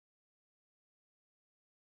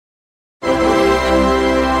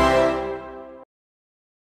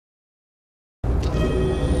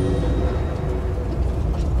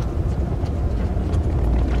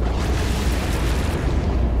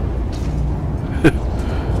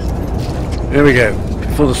Here we go.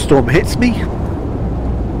 Before the storm hits me.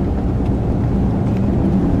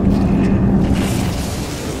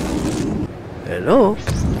 Hello.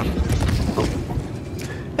 Oh.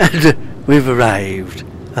 And we've arrived.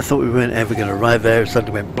 I thought we weren't ever going to arrive there. It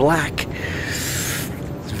suddenly went black.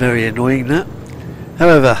 It's very annoying, that.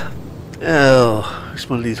 However, oh, it's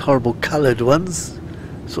one of these horrible coloured ones.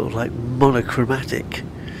 Sort of like monochromatic.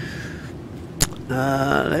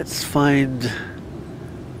 Let's find...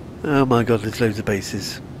 Oh my god, there's loads of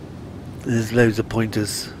bases. There's loads of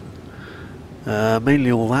pointers.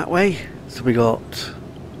 Mainly all that way. So we got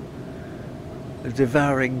a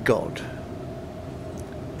devouring god.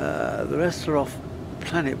 The rest are off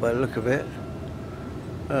planet by the look of it.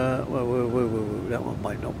 Whoa, that one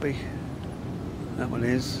might not be. That one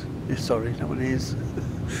is. Sorry, that one is.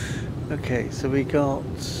 Okay, so we got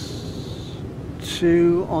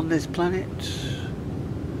 2 on this planet.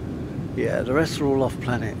 Yeah, the rest are all off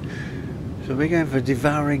planet. So we're going for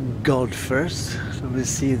devouring god first. So we'll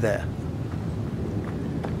see you there.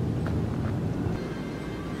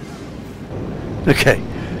 Okay.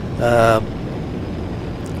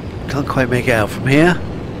 Can't quite make it out from here.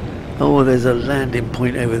 Oh, there's a landing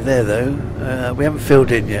point over there though. We haven't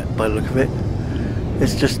filled in yet by the look of it.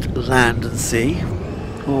 It's just land and sea.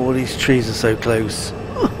 Oh, these trees are so close.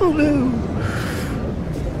 Oh no.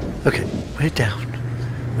 Okay, we're down.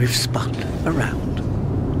 We've spun around.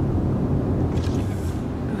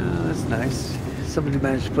 Oh, that's nice. Somebody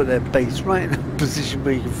managed to put their base right in a position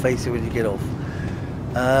where you can face it when you get off.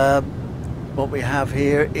 What we have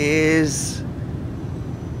here is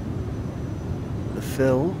the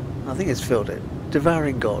fill. I think it's filled it.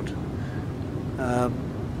 Devouring God.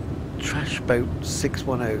 Trash boat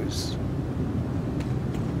 610s.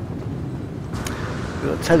 We've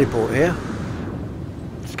got a teleport here.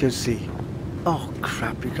 Let's go see. Oh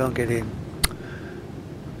crap, you can't get in.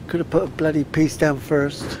 Could have put a bloody piece down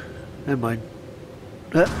first. Never mind.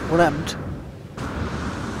 What happened?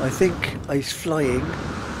 I think he's flying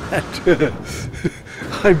and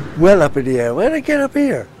I'm well up in the air. Where did I get up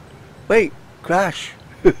here? Wait, crash.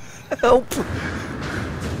 Help.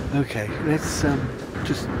 Okay, let's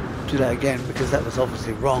just do that again because that was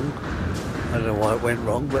obviously wrong. I don't know why it went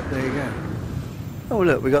wrong, but there you go. Oh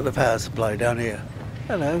look, we got the power supply down here.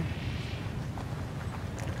 Hello.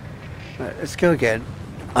 Right, let's go again.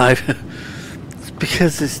 It's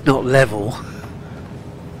because it's not level.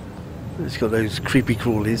 It's got those creepy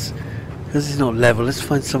crawlies. Because it's not level, let's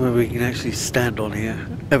find somewhere we can actually stand on here.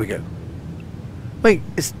 There we go. Wait,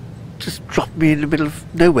 it's just dropped me in the middle of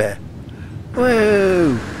nowhere.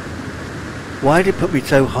 Whoa! Why did it put me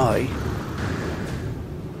so high?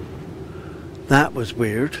 That was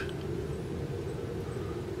weird.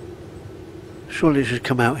 Surely it should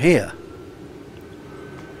come out here.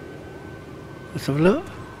 Let's have a look.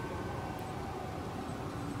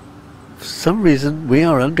 For some reason we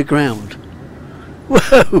are underground.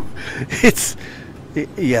 Whoa!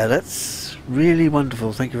 Yeah, that's really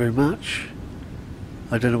wonderful. Thank you very much.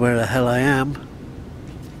 I don't know where the hell I am,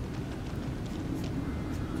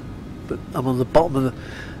 but I'm on the bottom of the...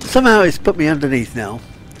 Somehow it's put me underneath now.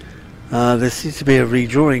 There seems to be a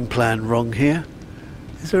redrawing plan wrong here.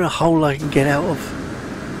 Is there a hole I can get out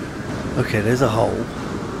of? Okay, there's a hole.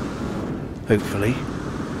 Hopefully.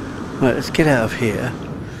 Right, let's get out of here.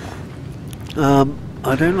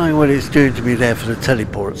 I don't like what it's doing to me there for the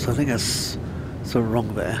teleports. I think that's sort of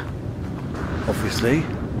wrong there. Obviously.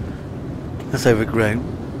 That's overgrown.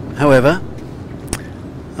 However,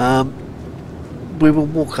 we will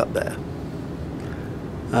walk up there.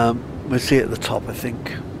 We'll see it at the top, I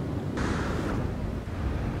think.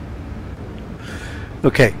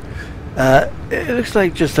 Okay. It looks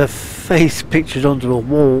like just a face pictured onto a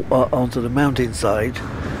wall, onto the mountainside.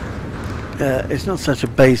 It's not such a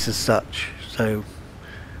base as such, so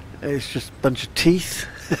it's just a bunch of teeth.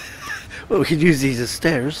 Well, we could use these as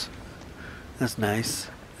stairs. That's nice.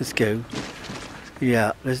 Let's go.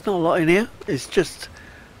 Yeah, there's not a lot in here. It's just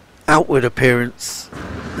outward appearance.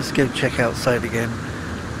 Let's go check outside again.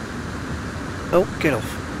 Oh, get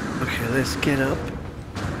off. Okay, let's get up.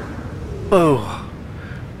 Oh,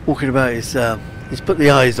 walking about is he's put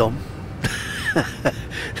the eyes on.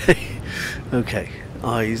 Okay,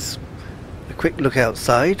 eyes. A quick look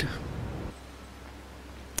outside.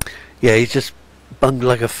 Yeah, he's just bunged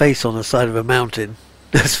like a face on the side of a mountain.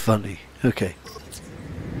 That's funny. Okay.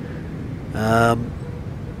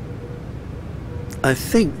 I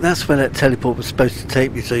think that's where that teleport was supposed to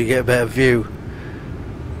take me, so you get a better view.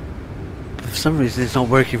 But for some reason it's not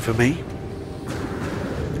working for me.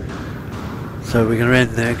 So we're going to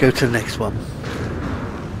end there, go to the next one.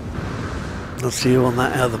 I'll see you on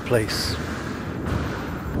that other place.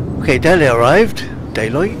 Okay, daylight arrived.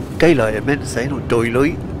 Daylight I meant to say, not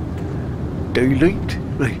daylight. Daylight.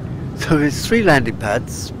 Right. So there's 3 landing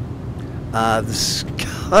pads. The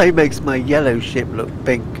sky makes my yellow ship look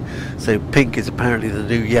pink. So pink is apparently the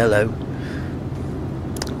new yellow.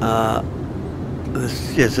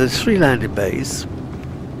 Yes, there's 3 landing bays.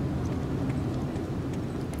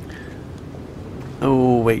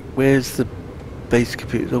 Oh wait, where's the base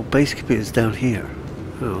computer? Oh, base computer's down here.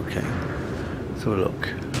 Oh, okay. So look.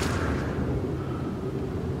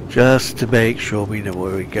 Just to make sure we know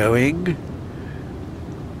where we're going.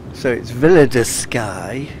 So it's Villa de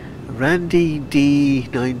Sky, Randy D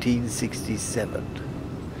 1967.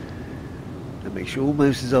 That makes you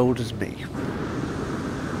almost as old as me.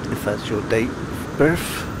 If that's your date of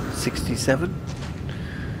birth, 67.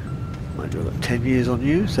 Mind you, I've got 10 years on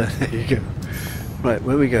you, so there you go. Right,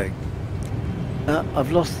 where are we going?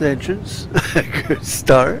 I've lost the entrance. Good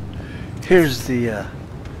start. Here's the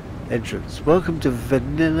entrance. Welcome to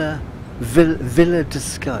Villa de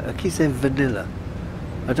Sky. I keep saying vanilla.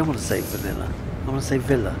 I don't want to say vanilla. I want to say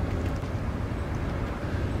villa.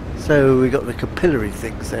 So we got the capillary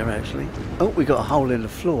things there actually. Oh, we got a hole in the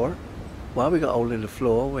floor. Why we got a hole in the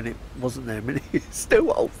floor when it wasn't there a minute? It's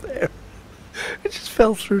still hole there. It just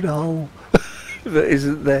fell through the hole that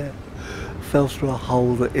isn't there. Fell through a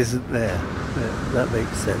hole that isn't there. Yeah, that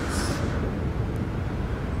makes sense.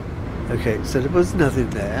 Okay, so there was nothing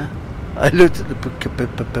there. I looked at the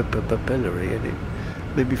capillary and it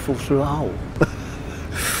made me fall through a hole.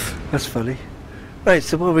 That's funny. Right,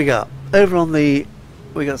 so what we got? Over on the...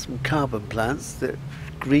 we got some carbon plants. The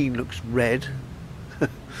green looks red.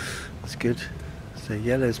 That's good. So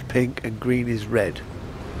yellow's pink and green is red.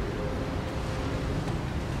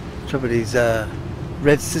 Some of these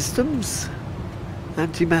red systems.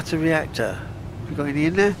 Antimatter reactor. Have you got any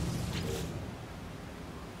in there?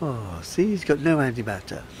 Oh, see, he's got no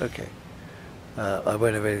antimatter. Okay. I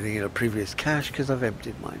won't have anything in a previous cache because I've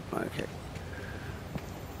emptied mine. Okay.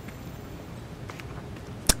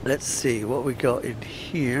 Let's see what we got in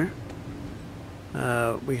here.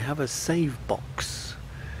 We have a save box.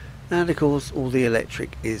 And of course, all the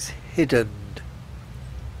electric is hidden.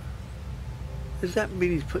 Does that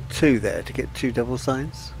mean he's put 2 there to get 2 double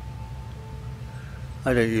signs?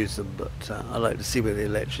 I don't use them, but I like to see where the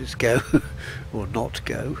electrics go or not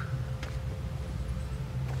go.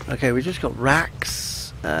 Okay, we just got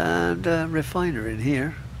racks and a refiner in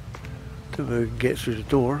here. Don't know if we can get through the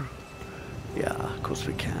door. Yeah, of course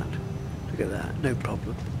we can. Look at that, no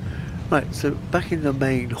problem. Right, so back in the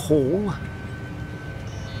main hall.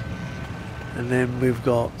 And then we've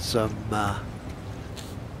got some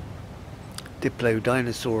Diplo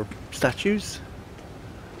dinosaur statues.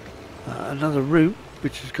 Another room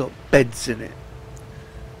which has got beds in it.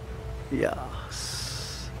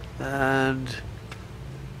 Yes. And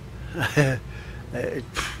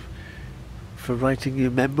for writing your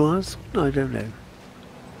memoirs? I don't know.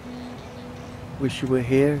 Wish you were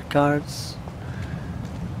here cards.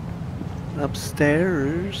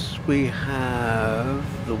 Upstairs we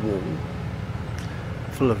have the wall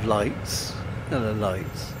full of lights. Yellow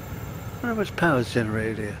lights. I wonder how much power is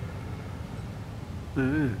generated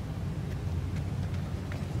here.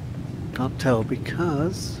 Can't tell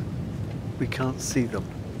because we can't see them.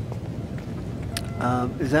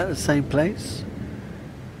 Is that the same place?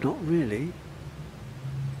 Not really.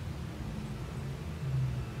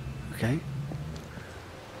 Okay.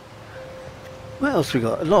 What else we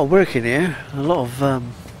got? A lot of work in here. A lot of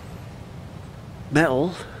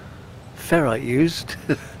metal. Ferrite used.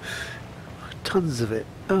 Tons of it.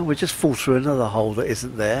 Oh, we just fall through another hole that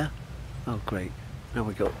isn't there. Oh great. Now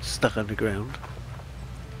we got stuck underground.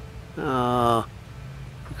 Ah,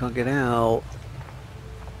 we can't get out.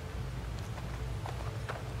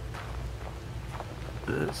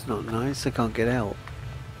 That's not nice. I can't get out.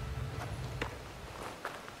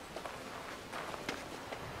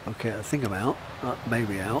 Okay, I think I'm out.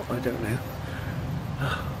 Maybe out. I don't know.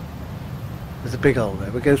 There's a big hole there.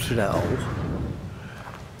 We'll go through that hole.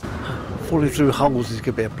 Falling through holes is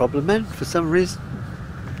going to be a problem then, for some reason.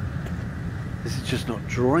 Is it just not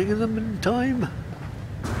drawing them in time?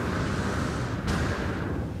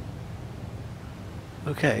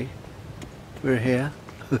 Okay, we're here.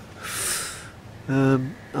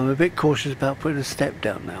 I'm a bit cautious about putting a step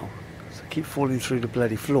down now. So I keep falling through the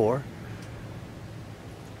bloody floor.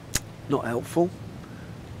 Not helpful.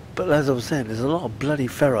 But as I was saying, there's a lot of bloody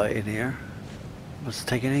ferrite in here. Must have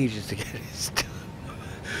taken ages to get it done.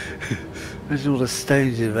 There's all the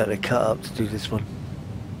stones you've had to cut up to do this one.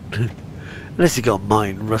 Unless you got a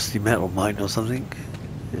mine, rusty metal mine or something.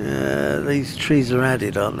 These trees are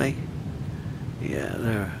added, aren't they? Yeah,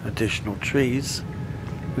 they're additional trees.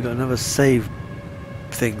 We got another save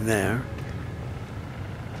thing there.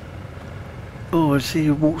 Oh, I see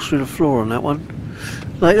you walk through the floor on that one.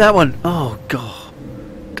 Like that one. Oh god.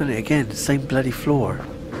 Done it again. Same bloody floor.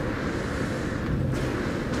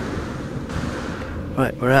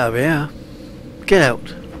 Right, we're out of here. Get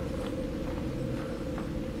out.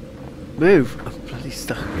 Move. I'm bloody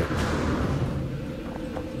stuck again.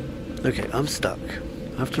 Okay, I'm stuck.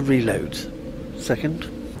 I have to reload. Second.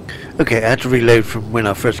 Okay, I had to reload from when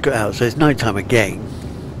I first got out, so it's night time again.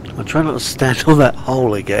 I'll try not to stand on that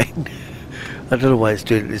hole again. I don't know why it's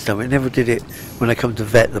doing it this time. It never did it when I come to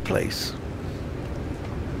vet the place.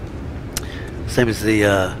 Same as the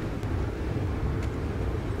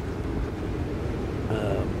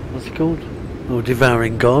what's it called? Oh,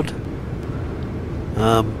 Devouring God.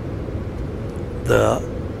 The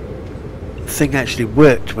thing actually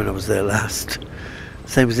worked when I was there last.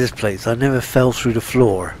 Same as this place. I never fell through the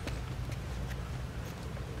floor.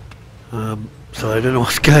 So I don't know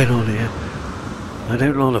what's going on here. I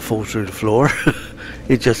don't want to fall through the floor.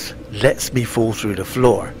 It just lets me fall through the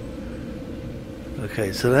floor.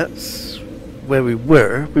 Okay, so that's where we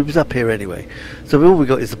were. We was up here anyway. So all we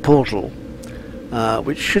got is the portal,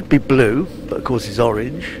 which should be blue, but of course it's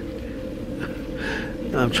orange.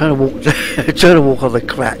 I'm trying to walk. Trying to walk on the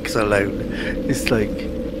cracks alone. It's like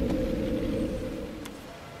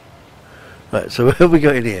right. So what have we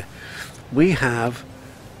got in here? We have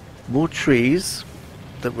more trees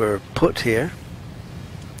that were put here.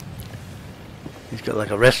 He's got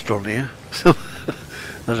like a restaurant here. So I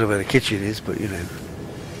don't know where the kitchen is, but you know.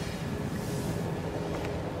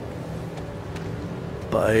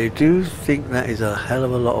 But I do think that is a hell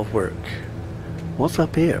of a lot of work. What's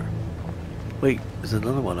up here? Wait, there's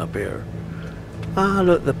another one up here. Ah,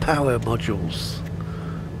 look, the power modules.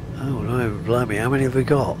 Oh no, blimey, how many have we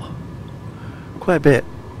got? Quite a bit.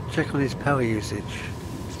 Check on his power usage.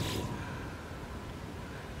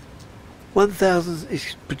 1,000,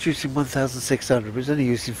 it's producing 1,600, but it's only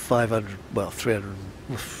using 500, well 300,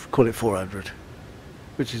 we'll call it 400,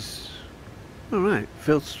 which is alright.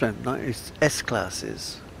 Field strength, it's S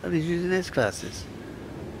classes, and he's using S classes.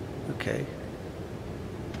 Okay.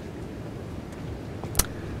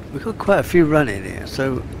 We've got quite a few running here,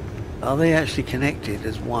 so are they actually connected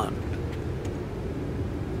as one?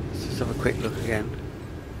 Let's just have a quick look again.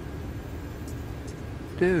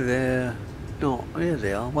 No, they're not. Here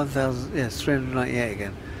they are. 1,000. Yes, 398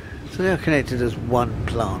 again. So they are connected as one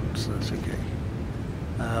plant. So that's okay.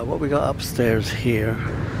 What we got upstairs here?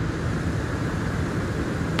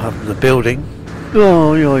 Apart from the building.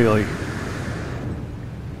 Oh, oi, oi.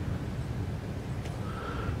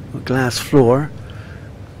 A glass floor.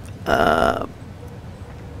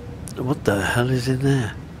 What the hell is in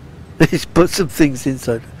there? He's put some things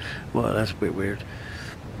inside. Well, that's a bit weird.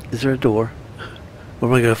 Is there a door? Or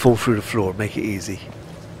am I going to fall through the floor? Make it easy.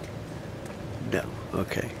 No.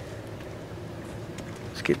 Okay.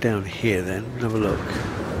 Let's get down here then and have a look.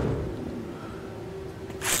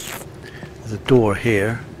 There's a door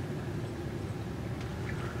here.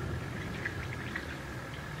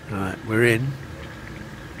 Alright, we're in.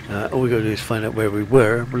 All we got to do is find out where we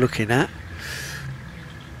were looking at.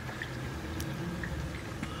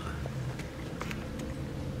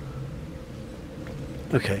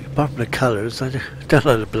 Okay, apart from the colours, I don't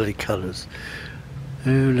like the bloody colours. Oh,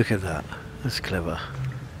 look at that. That's clever.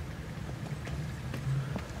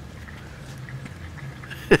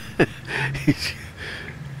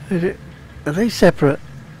 Are they separate?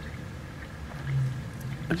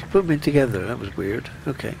 I just put them in together. That was weird.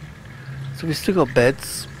 Okay. So we've still got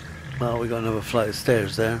beds. Well, we got another flight of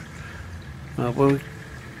stairs there. Well,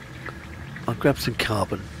 I'll grab some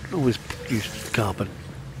carbon. Always use carbon.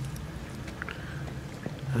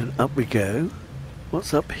 And up we go.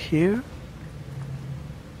 What's up here?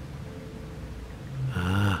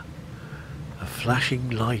 Ah, a flashing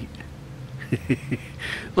light.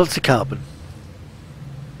 Lots of carbon.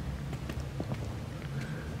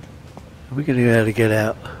 Are we going to be able to get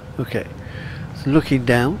out? Okay. So looking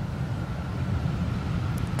down.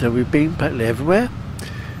 So we've been practically everywhere.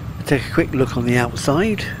 We'll take a quick look on the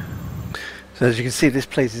outside. So as you can see, this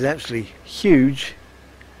place is actually huge.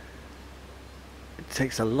 It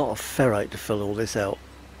takes a lot of ferrite to fill all this out.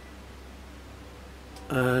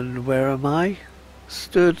 And where am I?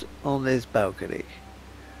 Stood on this balcony.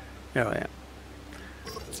 Here I am.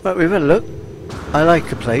 Right, we've had a look. I like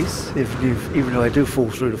the place, even though I do fall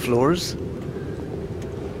through the floors.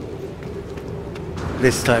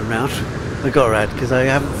 This time round. I got around because I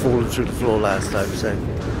haven't fallen through the floor last time, so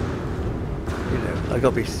you know, I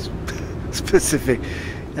got to be specific.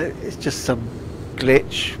 It's just some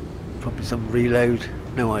glitch, probably some reload,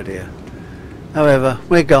 no idea. However,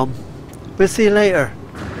 we're gone. We'll see you later.